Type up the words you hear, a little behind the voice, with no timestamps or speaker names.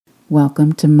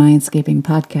Welcome to Mindscaping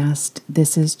Podcast.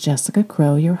 This is Jessica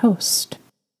Crow, your host.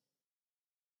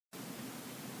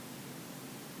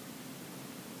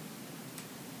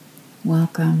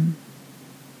 Welcome.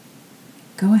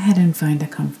 Go ahead and find a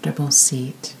comfortable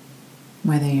seat,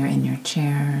 whether you're in your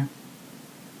chair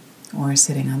or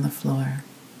sitting on the floor.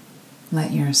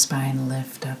 Let your spine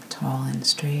lift up tall and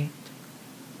straight.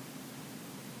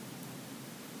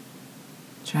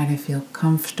 Try to feel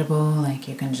comfortable, like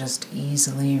you can just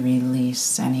easily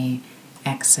release any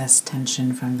excess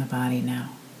tension from the body now.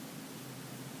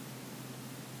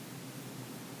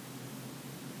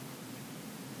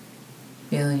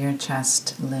 Feel your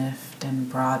chest lift and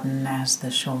broaden as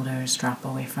the shoulders drop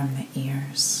away from the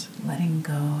ears, letting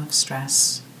go of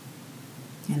stress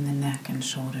in the neck and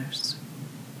shoulders.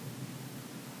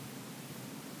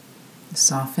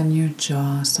 Soften your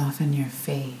jaw, soften your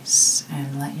face,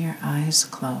 and let your eyes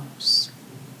close.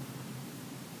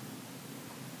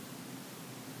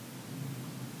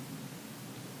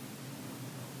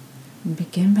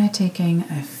 Begin by taking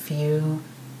a few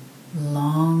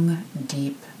long,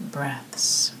 deep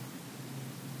breaths.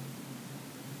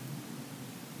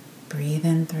 Breathe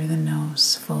in through the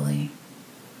nose fully.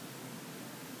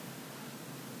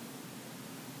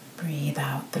 Breathe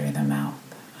out through the mouth.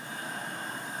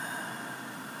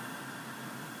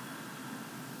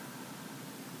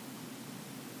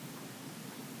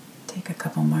 Take a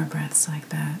couple more breaths like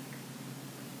that.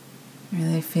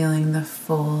 Really feeling the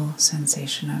full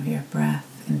sensation of your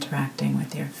breath interacting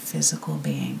with your physical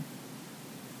being.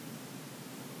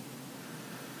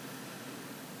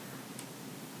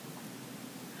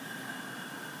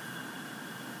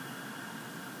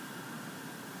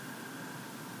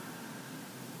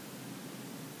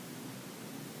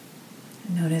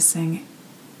 Noticing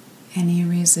any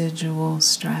residual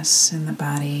stress in the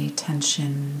body,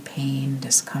 tension, pain,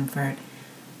 discomfort,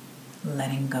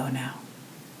 letting go now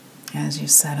as you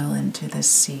settle into this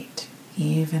seat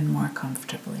even more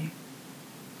comfortably.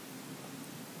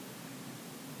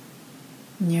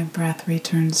 Your breath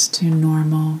returns to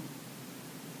normal.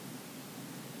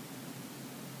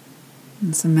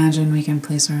 Let's imagine we can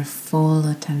place our full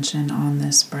attention on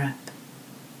this breath,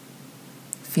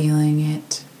 feeling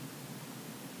it.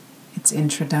 Its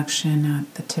introduction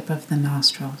at the tip of the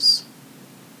nostrils,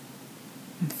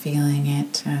 and feeling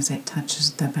it as it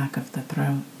touches the back of the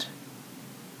throat,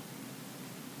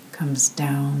 comes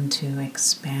down to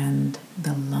expand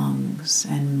the lungs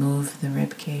and move the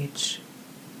rib cage,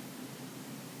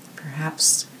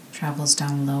 perhaps travels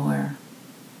down lower,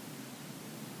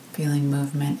 feeling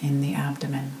movement in the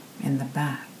abdomen, in the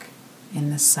back,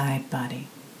 in the side body.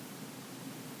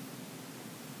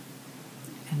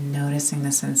 And noticing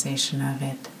the sensation of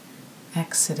it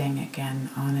exiting again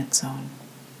on its own.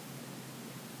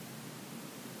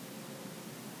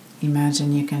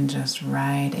 Imagine you can just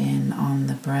ride in on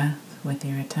the breath with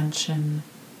your attention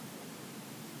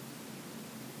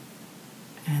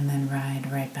and then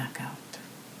ride right back out.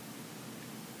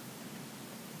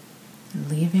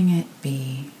 Leaving it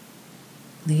be,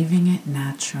 leaving it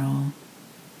natural,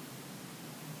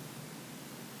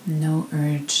 no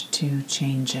urge to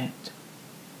change it.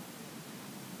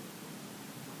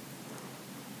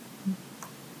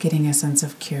 Getting a sense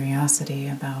of curiosity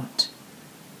about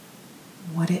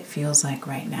what it feels like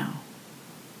right now.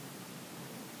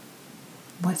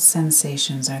 What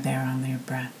sensations are there on your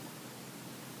breath?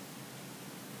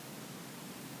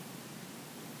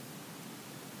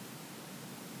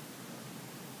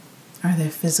 Are there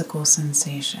physical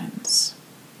sensations?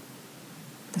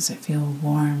 Does it feel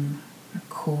warm or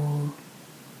cool,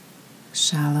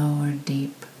 shallow or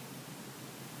deep,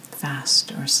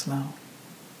 fast or slow?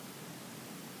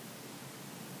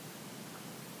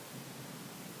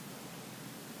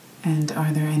 And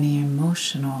are there any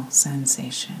emotional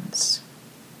sensations?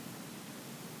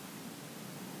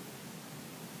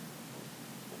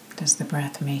 Does the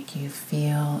breath make you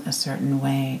feel a certain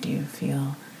way? Do you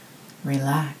feel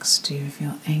relaxed? Do you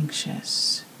feel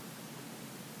anxious?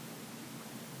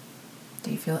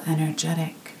 Do you feel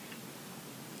energetic,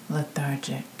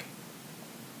 lethargic?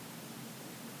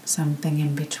 Something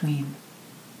in between.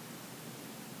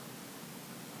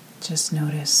 Just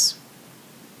notice.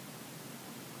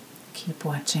 Keep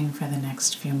watching for the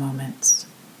next few moments.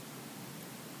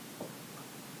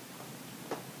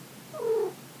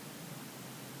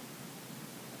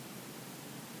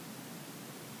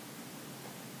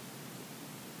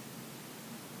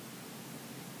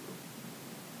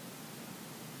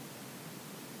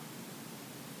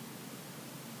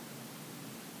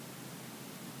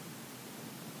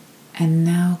 And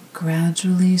now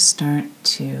gradually start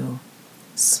to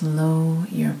slow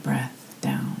your breath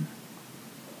down.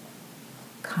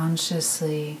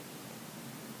 consciously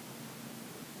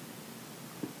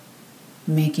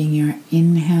making your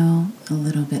inhale a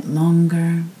little bit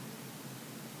longer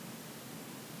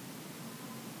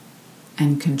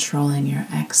and controlling your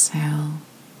exhale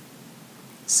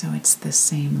so it's the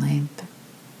same length.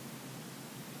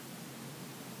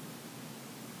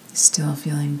 Still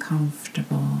feeling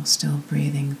comfortable, still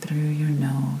breathing through your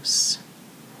nose.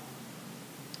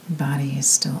 Body is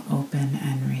still open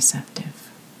and receptive.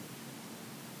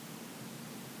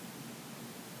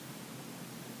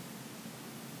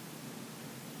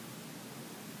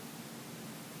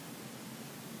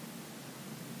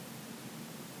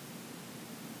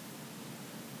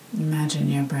 Imagine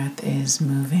your breath is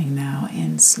moving now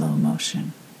in slow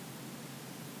motion.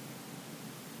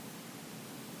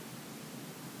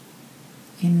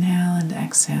 Inhale and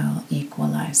exhale,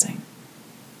 equalizing.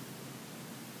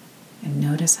 And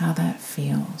notice how that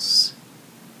feels.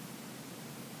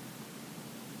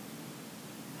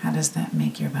 How does that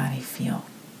make your body feel?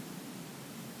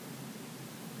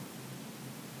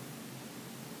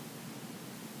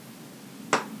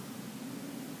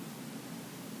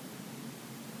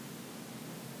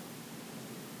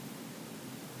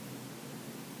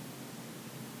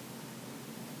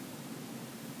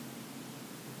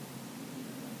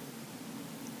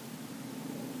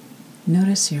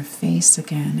 Notice your face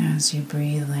again as you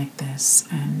breathe like this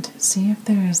and see if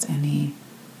there is any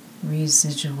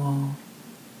residual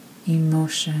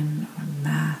emotion or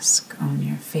mask on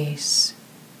your face.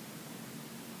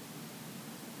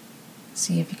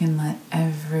 See if you can let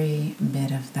every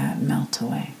bit of that melt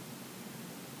away.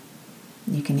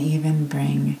 You can even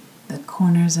bring the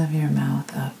corners of your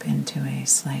mouth up into a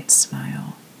slight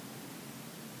smile.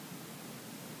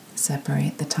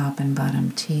 Separate the top and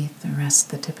bottom teeth, rest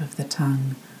the tip of the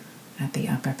tongue at the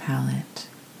upper palate,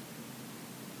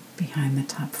 behind the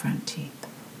top front teeth.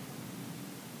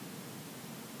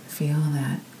 Feel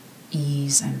that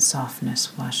ease and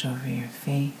softness wash over your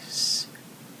face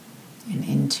and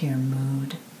into your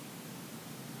mood.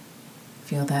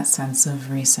 Feel that sense of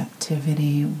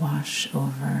receptivity wash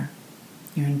over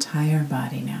your entire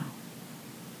body now.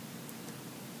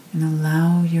 And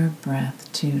allow your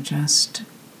breath to just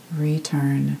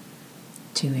return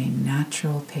to a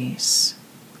natural pace,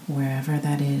 wherever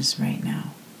that is right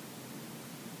now.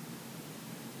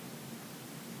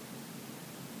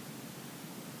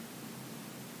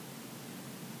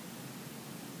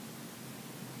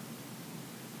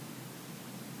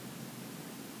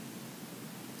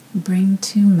 Bring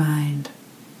to mind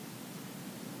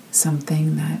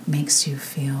something that makes you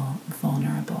feel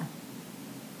vulnerable.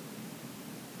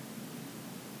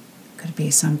 Could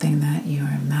be something that you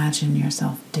imagine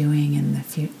yourself doing in the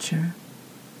future,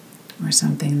 or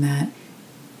something that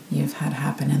you've had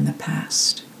happen in the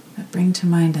past. But bring to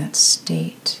mind that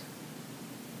state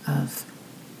of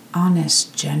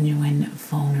honest, genuine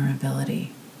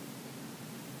vulnerability.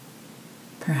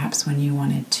 Perhaps when you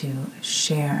wanted to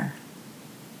share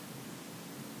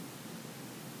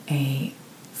a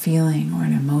feeling or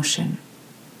an emotion,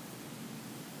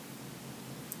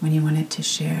 when you wanted to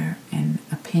share an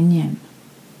opinion,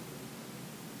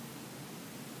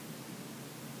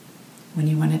 when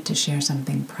you wanted to share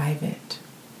something private,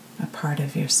 a part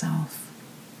of yourself.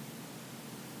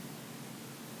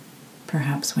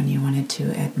 Perhaps when you wanted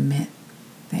to admit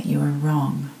that you were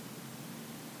wrong.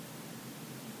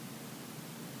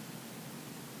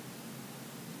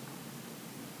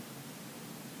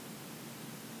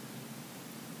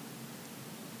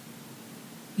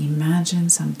 Imagine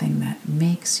something that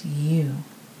makes you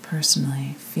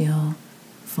personally feel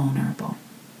vulnerable.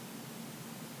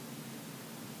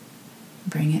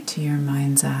 Bring it to your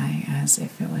mind's eye as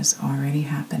if it was already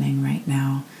happening right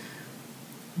now.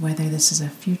 Whether this is a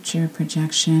future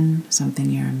projection,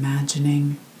 something you're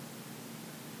imagining,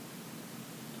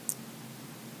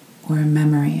 or a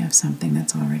memory of something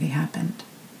that's already happened.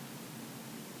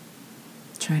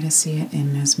 Try to see it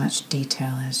in as much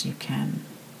detail as you can.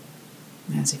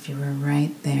 As if you were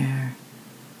right there,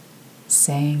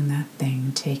 saying that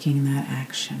thing, taking that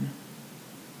action,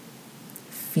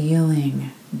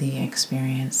 feeling the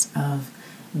experience of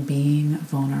being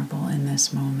vulnerable in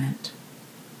this moment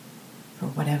for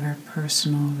whatever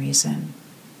personal reason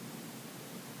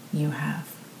you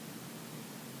have.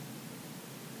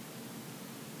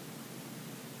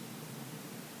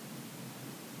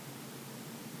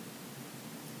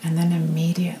 And then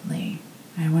immediately,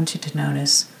 I want you to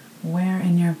notice, where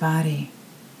in your body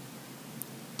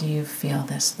do you feel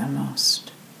this the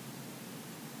most?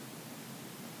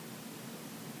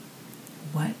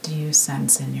 What do you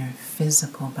sense in your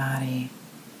physical body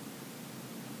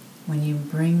when you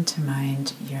bring to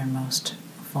mind your most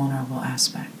vulnerable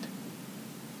aspect.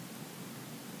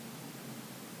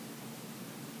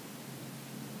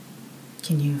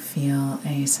 Can you feel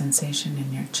a sensation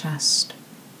in your chest,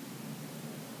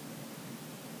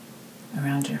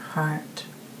 around your heart?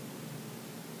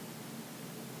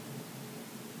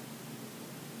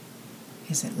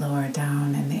 Is it lower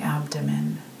down in the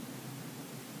abdomen?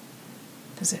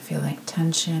 Does it feel like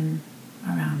tension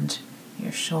around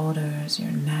your shoulders,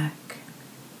 your neck?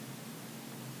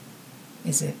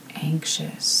 Is it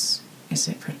anxious? Is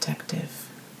it protective?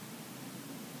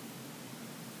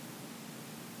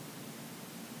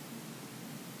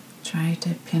 Try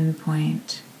to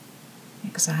pinpoint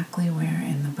exactly where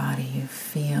in the body you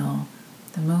feel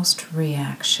the most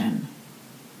reaction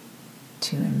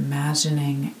to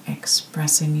imagining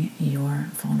expressing your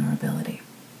vulnerability.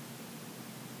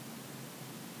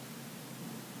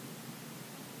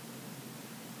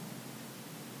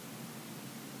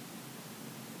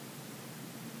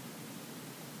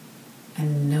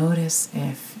 And notice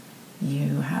if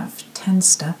you have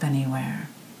tensed up anywhere.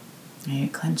 Are you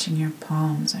clenching your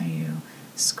palms? Are you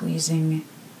squeezing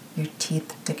your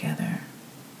teeth together?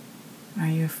 Are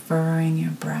you furrowing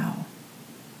your brow?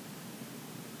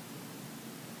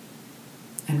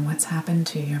 And what's happened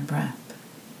to your breath?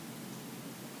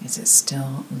 Is it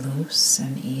still loose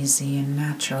and easy and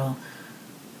natural?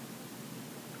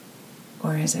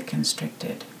 Or is it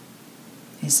constricted?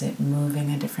 Is it moving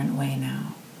a different way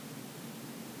now?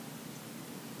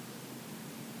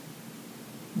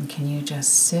 And can you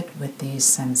just sit with these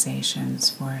sensations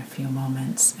for a few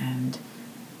moments and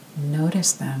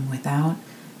notice them without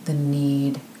the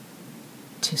need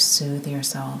to soothe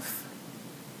yourself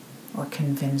or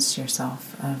convince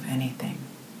yourself of anything?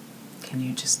 Can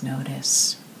you just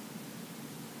notice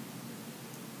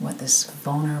what this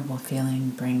vulnerable feeling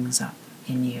brings up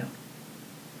in you?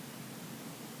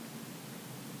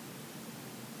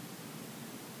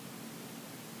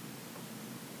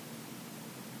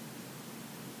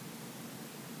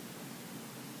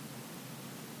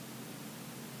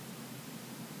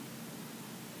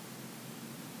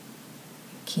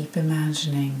 Keep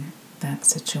imagining that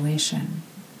situation,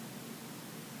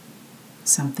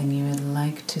 something you would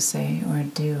like to say or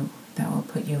do that will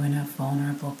put you in a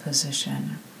vulnerable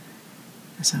position,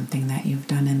 or something that you've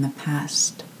done in the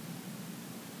past.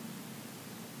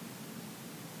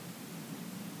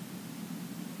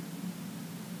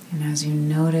 And as you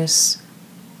notice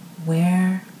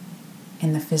where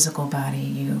in the physical body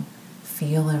you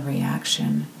feel a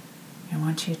reaction, I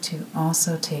want you to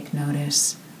also take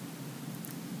notice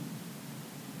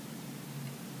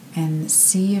and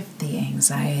see if the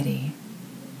anxiety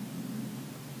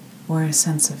or a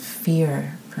sense of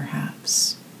fear,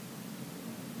 perhaps,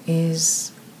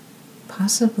 is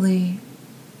possibly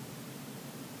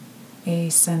a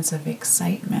sense of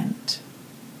excitement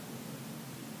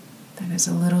that is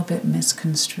a little bit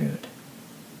misconstrued.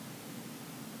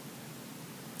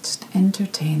 Just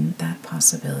entertain that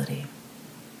possibility.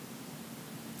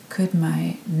 Could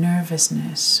my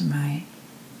nervousness, my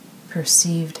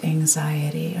perceived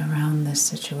anxiety around this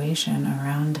situation,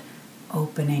 around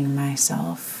opening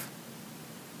myself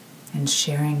and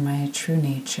sharing my true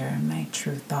nature, my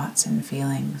true thoughts and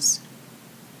feelings,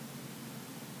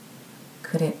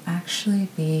 could it actually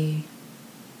be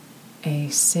a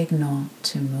signal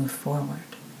to move forward?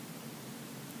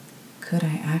 Could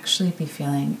I actually be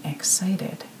feeling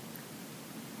excited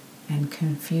and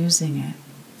confusing it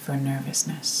for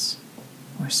nervousness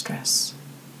or stress?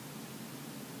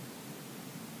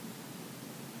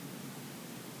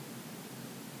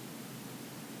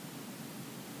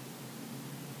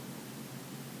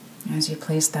 As you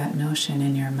place that notion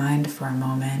in your mind for a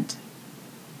moment,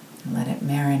 let it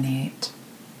marinate.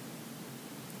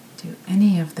 Do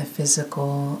any of the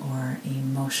physical or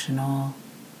emotional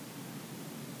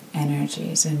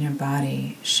energies in your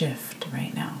body shift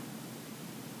right now?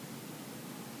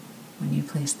 When you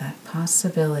place that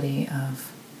possibility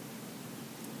of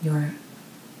your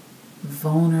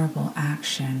vulnerable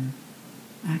action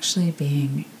actually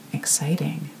being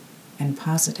exciting and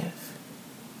positive.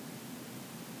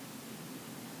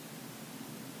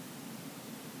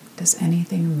 Does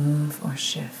anything move or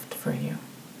shift for you?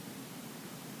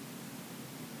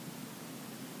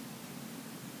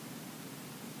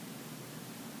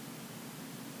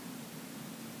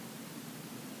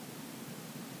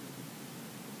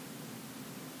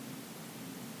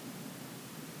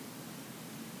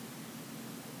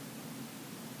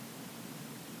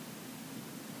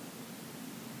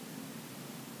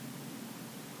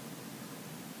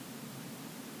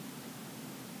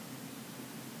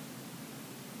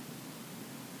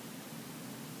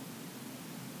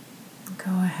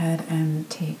 ahead and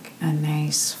take a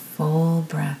nice full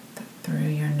breath through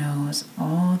your nose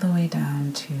all the way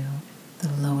down to the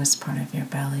lowest part of your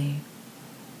belly.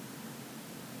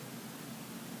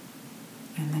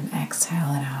 And then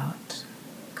exhale it out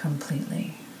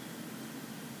completely.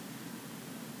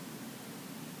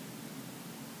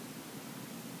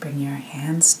 Bring your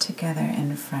hands together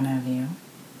in front of you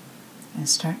and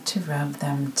start to rub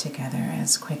them together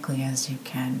as quickly as you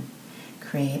can.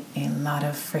 Create a lot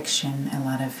of friction, a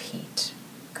lot of heat.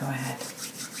 Go ahead.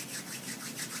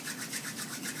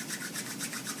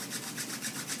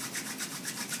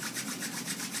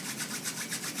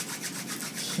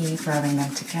 Keep rubbing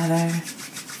them together,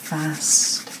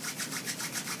 fast.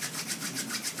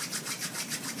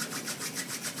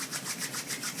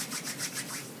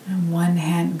 And one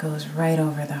hand goes right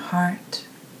over the heart,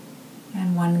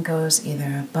 and one goes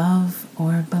either above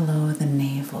or below the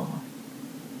navel.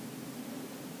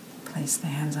 Place the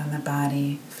hands on the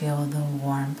body, feel the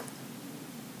warmth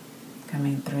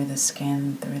coming through the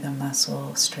skin, through the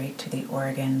muscle, straight to the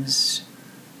organs,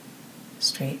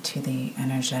 straight to the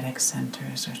energetic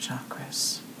centers or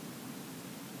chakras.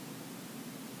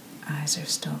 Eyes are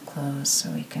still closed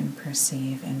so we can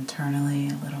perceive internally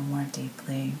a little more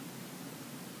deeply.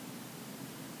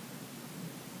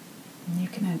 You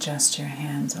can adjust your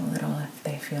hands a little if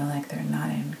they feel like they're not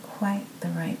in quite the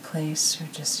right place or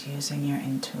just using your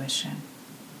intuition.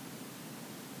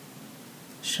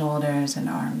 Shoulders and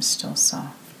arms still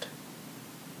soft.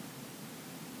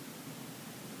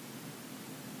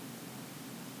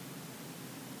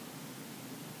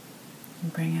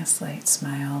 And bring a slight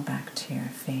smile back to your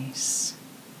face.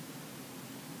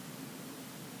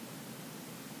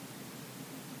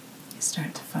 You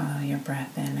start to follow your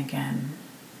breath in again.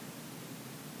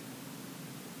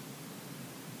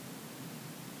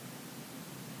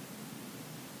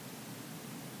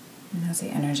 And as the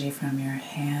energy from your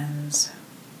hands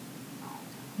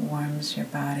warms your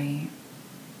body,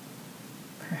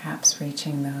 perhaps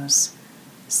reaching those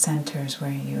centers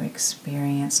where you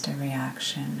experienced a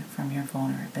reaction from your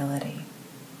vulnerability,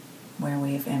 where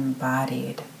we've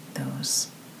embodied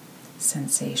those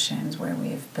sensations, where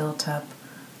we've built up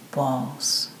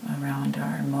walls around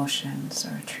our emotions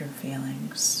or true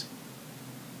feelings.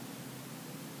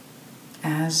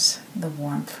 As the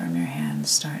warmth from your hands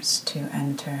starts to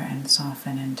enter and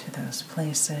soften into those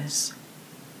places,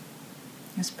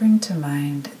 just bring to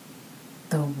mind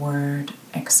the word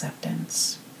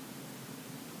acceptance.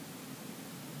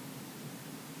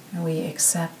 And we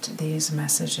accept these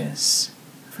messages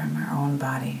from our own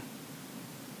body.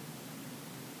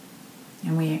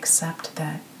 And we accept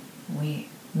that we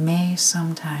may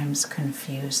sometimes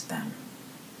confuse them.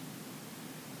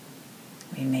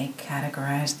 We may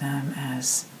categorize them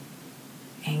as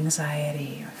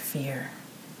anxiety or fear.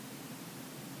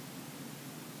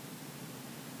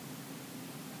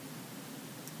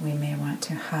 We may want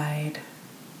to hide,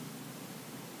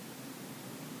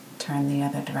 turn the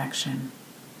other direction.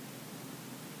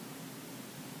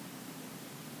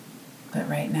 But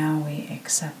right now we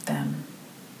accept them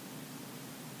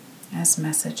as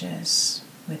messages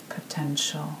with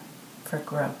potential for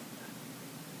growth.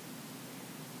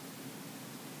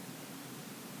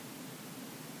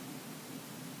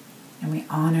 And we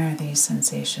honor these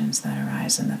sensations that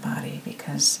arise in the body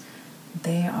because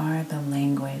they are the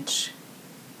language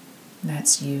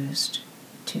that's used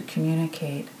to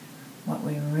communicate what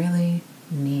we really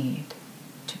need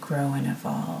to grow and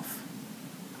evolve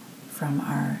from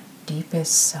our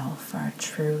deepest self, our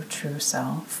true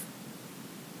self,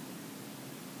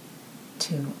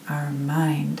 to our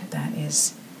mind that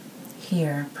is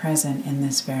here, present in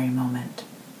this very moment,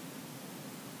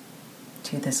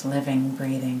 to this living,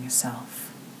 breathing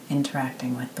self,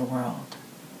 interacting with the world.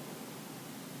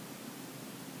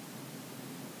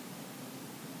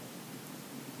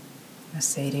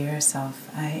 Say to yourself,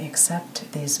 I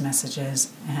accept these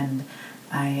messages and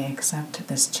I accept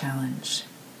this challenge.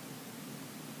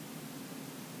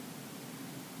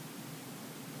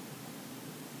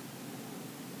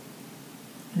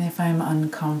 And if I'm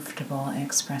uncomfortable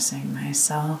expressing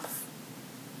myself,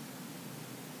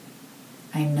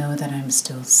 I know that I'm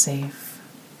still safe,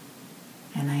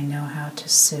 and I know how to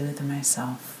soothe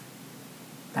myself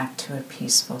back to a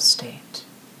peaceful state.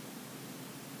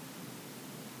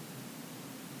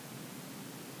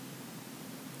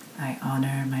 I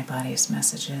honor my body's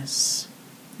messages,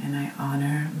 and I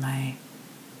honor my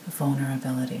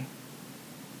vulnerability.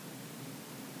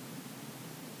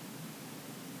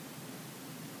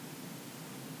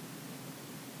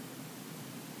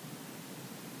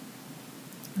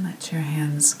 Let your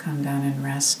hands come down and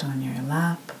rest on your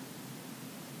lap.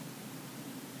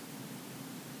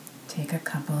 Take a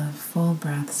couple of full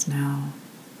breaths now.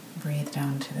 Breathe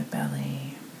down to the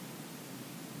belly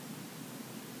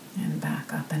and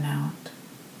back up and out.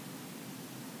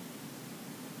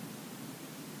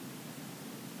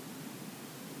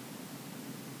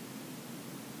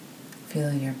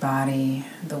 Feel your body,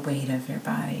 the weight of your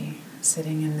body,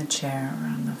 sitting in the chair or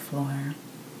on the floor.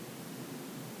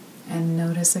 And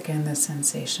notice again the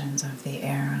sensations of the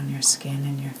air on your skin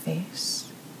and your face.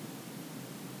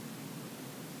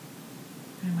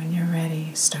 And when you're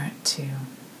ready, start to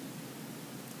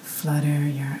flutter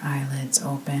your eyelids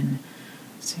open.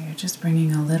 So you're just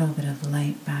bringing a little bit of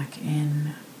light back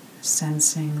in,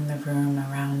 sensing the room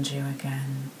around you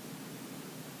again.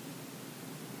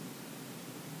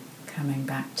 Coming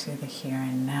back to the here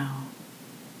and now.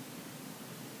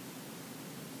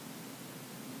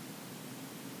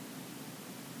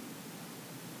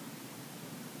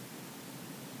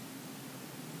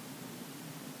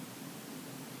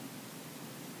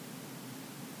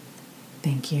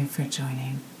 Thank you for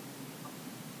joining.